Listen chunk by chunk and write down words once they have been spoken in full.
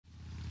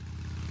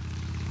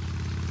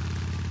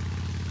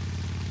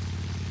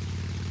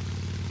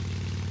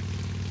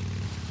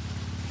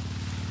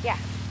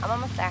I'm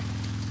almost there.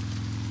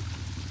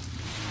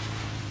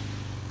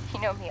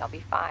 You know me, I'll be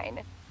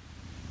fine.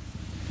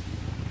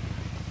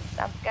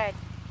 Sounds good.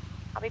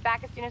 I'll be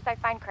back as soon as I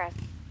find Chris.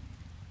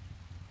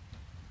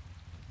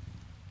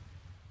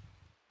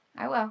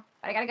 I will,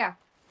 but I gotta go.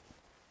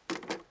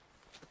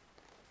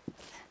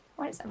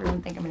 Why does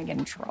everyone think I'm gonna get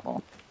in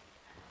trouble?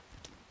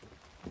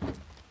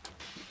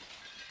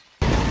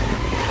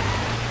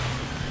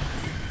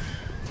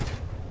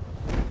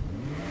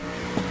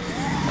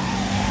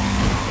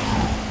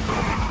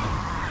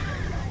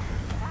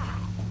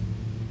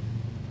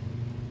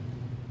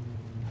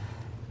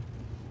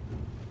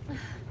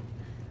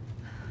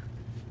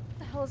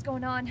 What is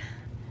going on?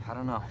 I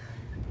don't know.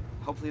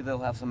 Hopefully they'll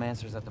have some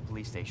answers at the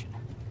police station.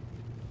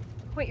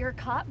 Wait, you're a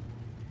cop?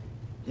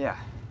 Yeah,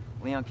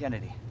 Leon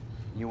Kennedy.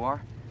 You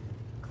are?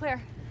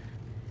 Claire.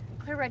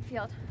 Claire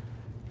Redfield.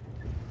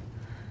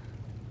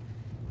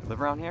 You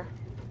live around here?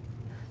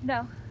 No.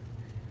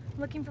 I'm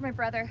looking for my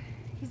brother.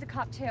 He's a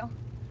cop too.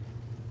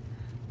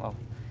 Well,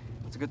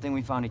 it's a good thing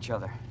we found each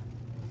other.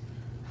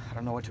 I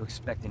don't know what to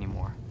expect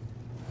anymore.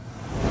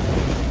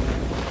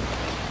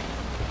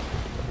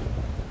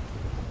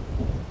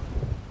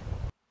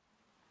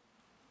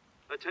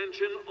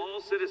 Attention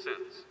all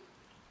citizens.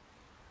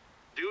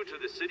 Due to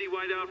the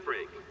citywide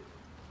outbreak,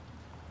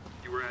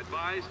 you are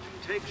advised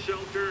to take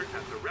shelter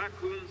at the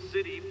Raccoon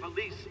City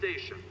Police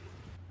Station.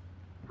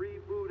 Free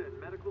food and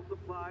medical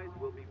supplies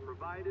will be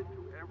provided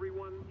to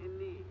everyone in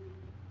need.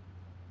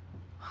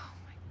 Oh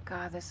my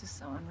god, this is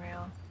so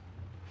unreal.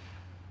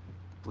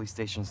 Police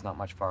station's not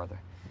much farther.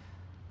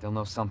 They'll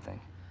know something.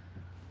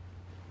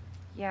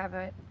 Yeah,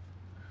 but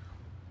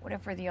what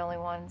if we're the only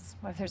ones?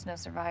 What if there's no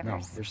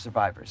survivors? No, there's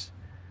survivors.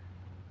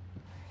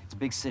 It's a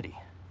big city.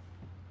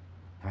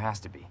 There has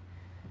to be.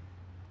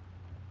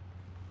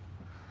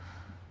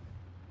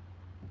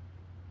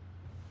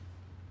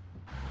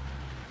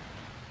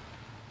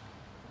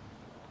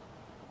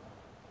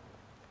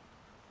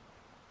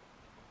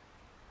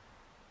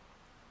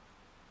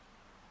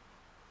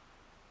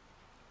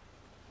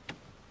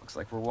 Looks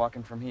like we're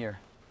walking from here.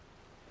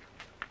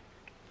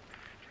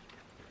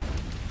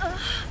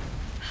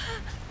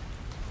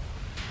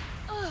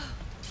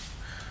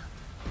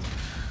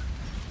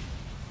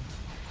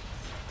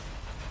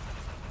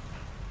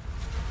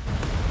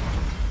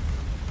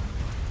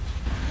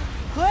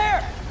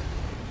 Claire!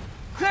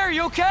 Claire, are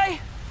you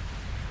okay?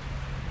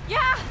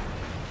 Yeah!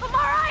 I'm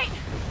alright!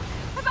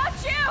 How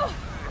about you?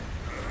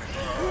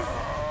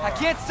 I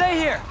can't stay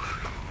here!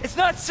 It's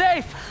not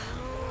safe!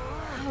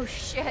 Oh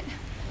shit.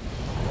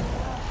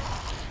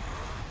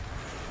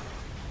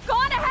 Go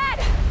on ahead!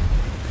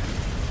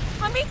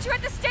 I'll meet you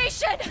at the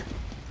station!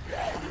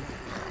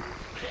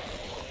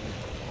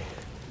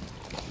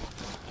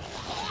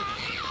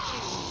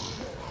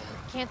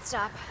 Can't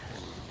stop.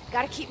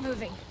 Gotta keep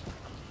moving.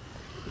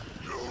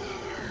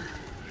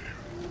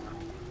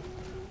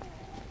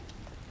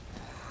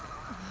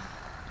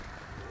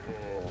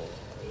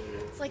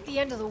 It's like the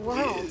end of the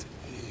world.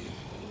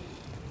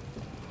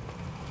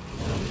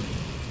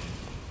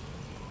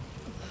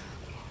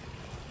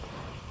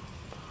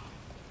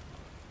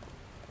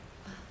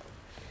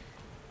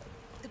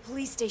 The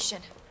police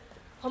station.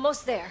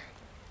 Almost there.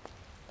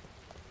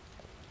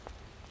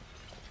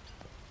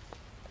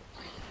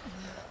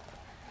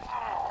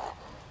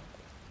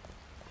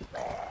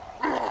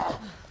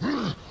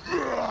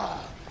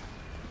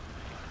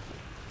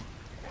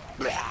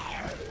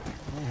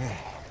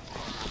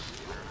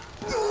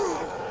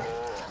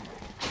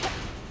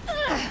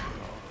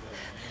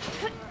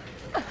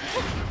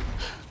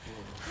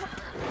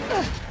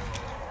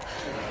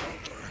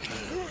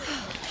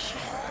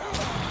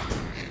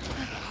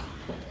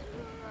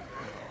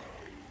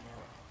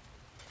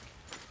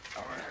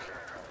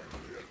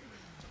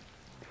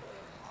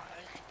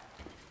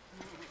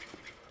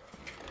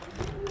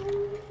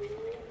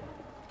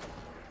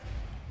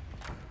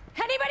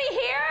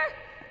 Anybody here?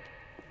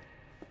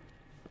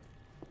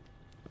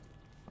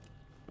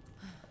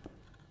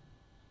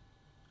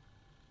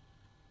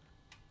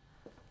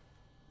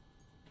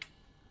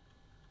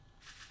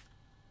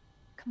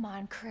 Come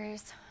on,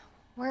 Chris.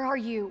 Where are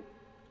you?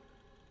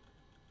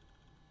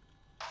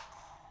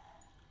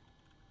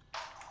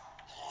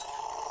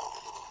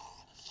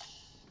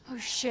 Oh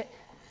shit.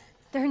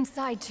 They're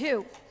inside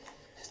too.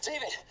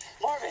 David,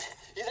 Marvin,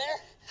 you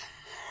there?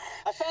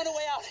 I found a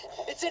way out.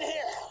 It's in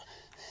here.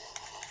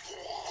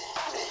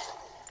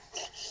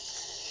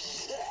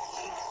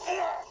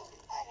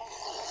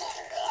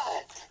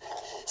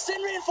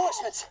 Send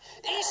reinforcements.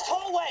 East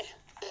hallway.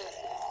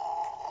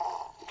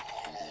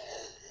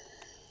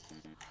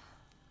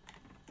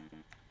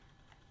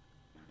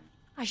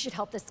 I should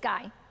help this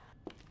guy.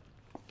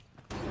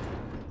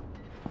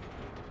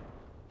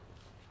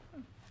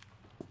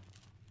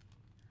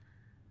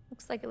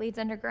 Looks like it leads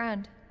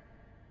underground.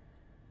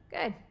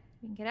 Good.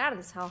 We can get out of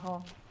this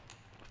hellhole.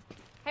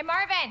 Hey,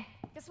 Marvin!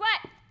 Guess what?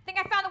 I think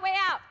I found the way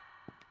out!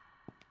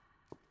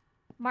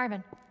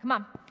 Marvin, come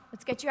on.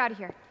 Let's get you out of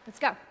here. Let's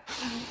go.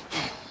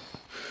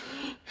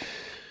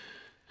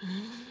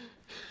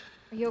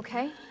 Are you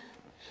okay?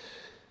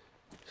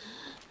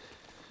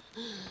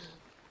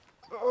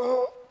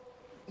 Oh,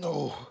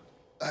 no.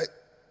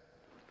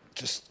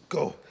 Just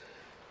go.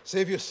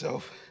 Save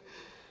yourself.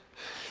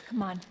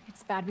 Come on,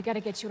 it's bad. We gotta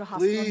get you to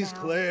hospital now. Please,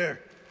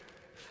 Claire.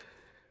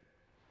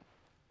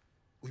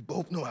 We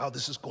both know how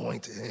this is going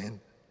to end.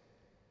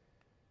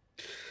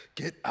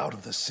 Get out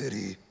of the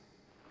city.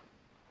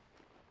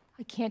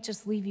 I can't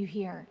just leave you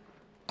here.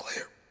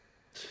 Claire,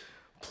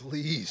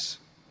 please,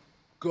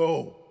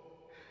 go.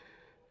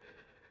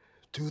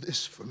 Do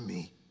this for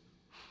me.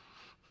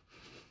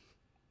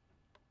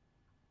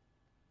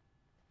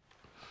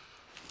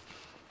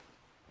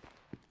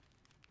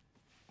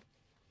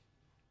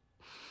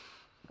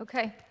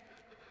 Okay.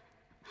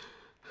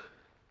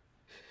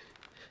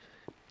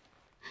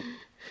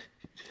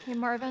 Hey,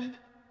 Marvin.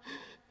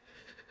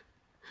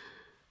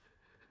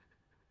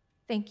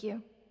 Thank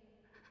you.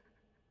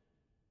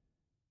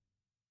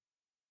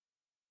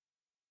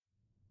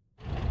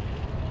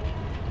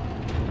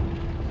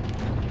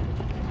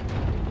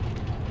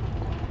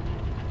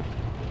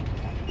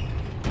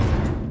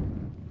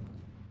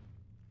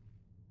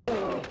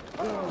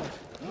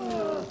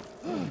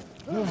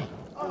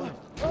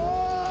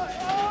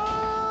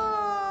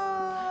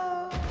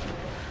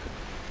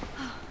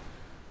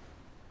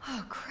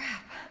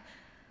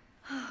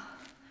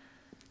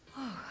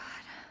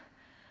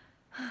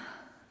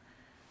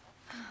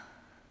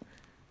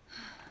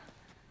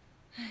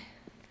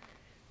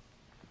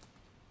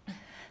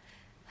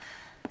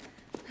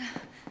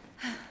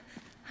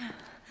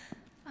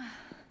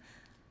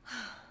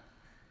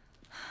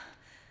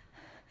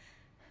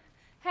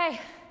 Hey,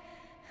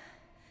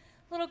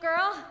 little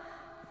girl.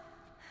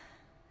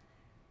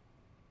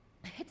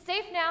 It's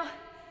safe now.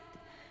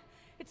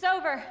 It's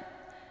over.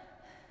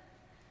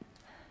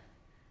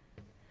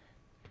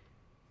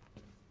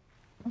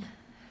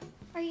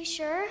 Are you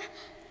sure?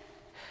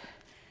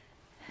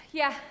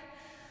 Yeah,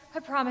 I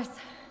promise.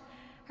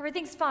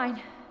 Everything's fine.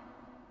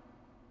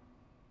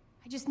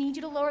 I just need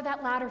you to lower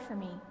that ladder for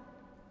me.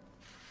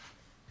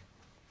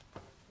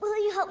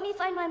 Will you help me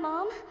find my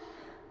mom?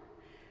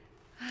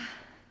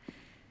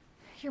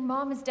 Your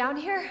mom is down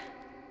here?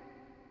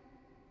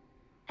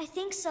 I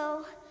think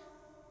so.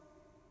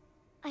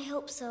 I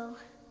hope so.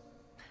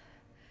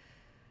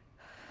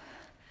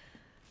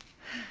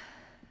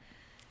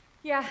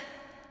 Yeah.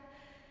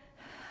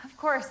 Of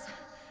course.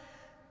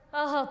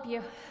 I'll help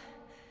you.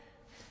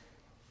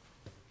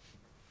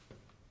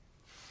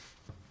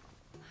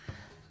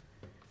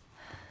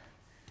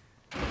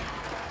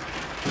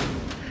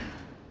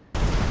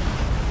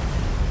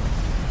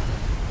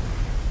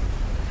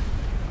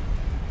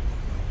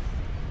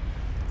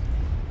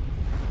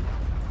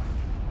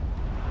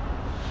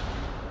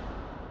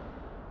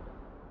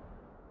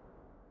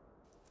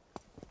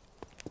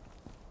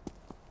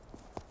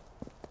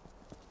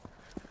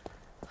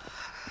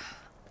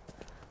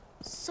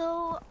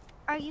 So,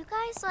 are you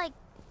guys like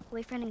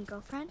boyfriend and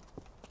girlfriend?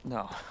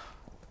 No,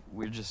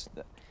 we're just...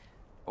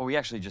 Oh, we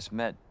actually just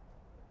met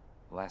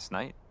last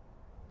night.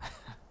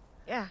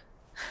 Yeah.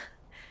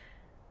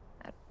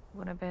 That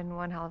would have been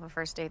one hell of a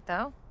first date,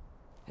 though.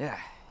 Yeah,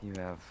 you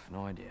have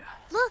no idea.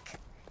 Look!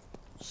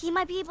 He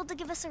might be able to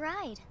give us a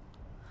ride.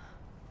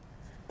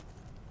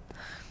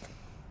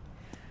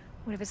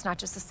 What if it's not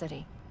just the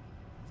city?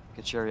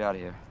 Get Sherry out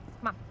of here.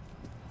 Come on.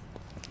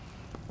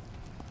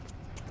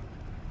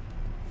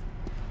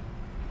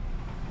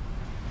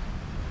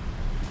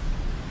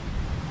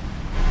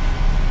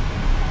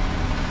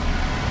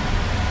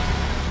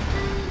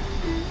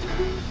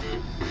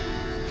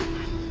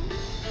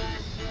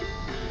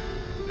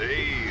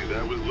 Hey,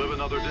 that was Live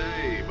Another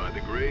Day by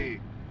the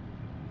great...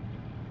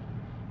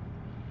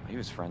 He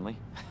was friendly.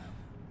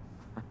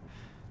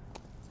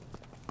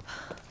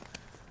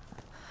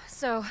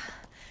 So,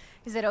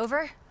 is it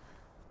over?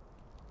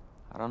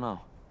 I don't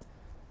know.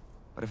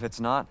 But if it's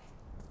not,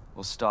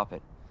 we'll stop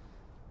it.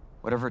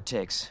 Whatever it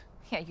takes.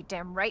 Yeah, you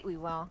damn right we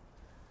will.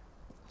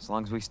 As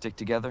long as we stick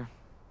together,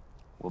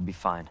 we'll be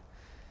fine.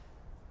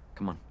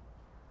 Come on.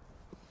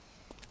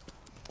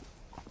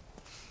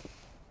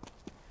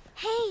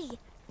 Hey,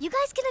 you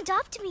guys can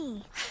adopt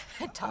me.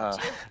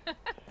 Adopt you.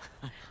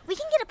 We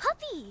can get a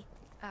puppy.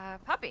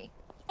 Puppy.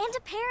 And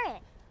a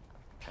parrot.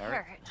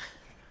 Parrot.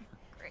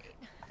 Great.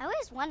 I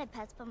always wanted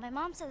pets, but my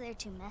mom said they're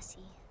too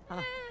messy.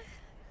 Yeah.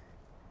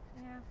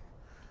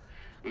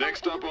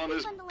 Next up on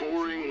this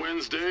boring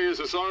Wednesday is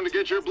a song to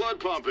get your blood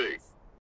pumping.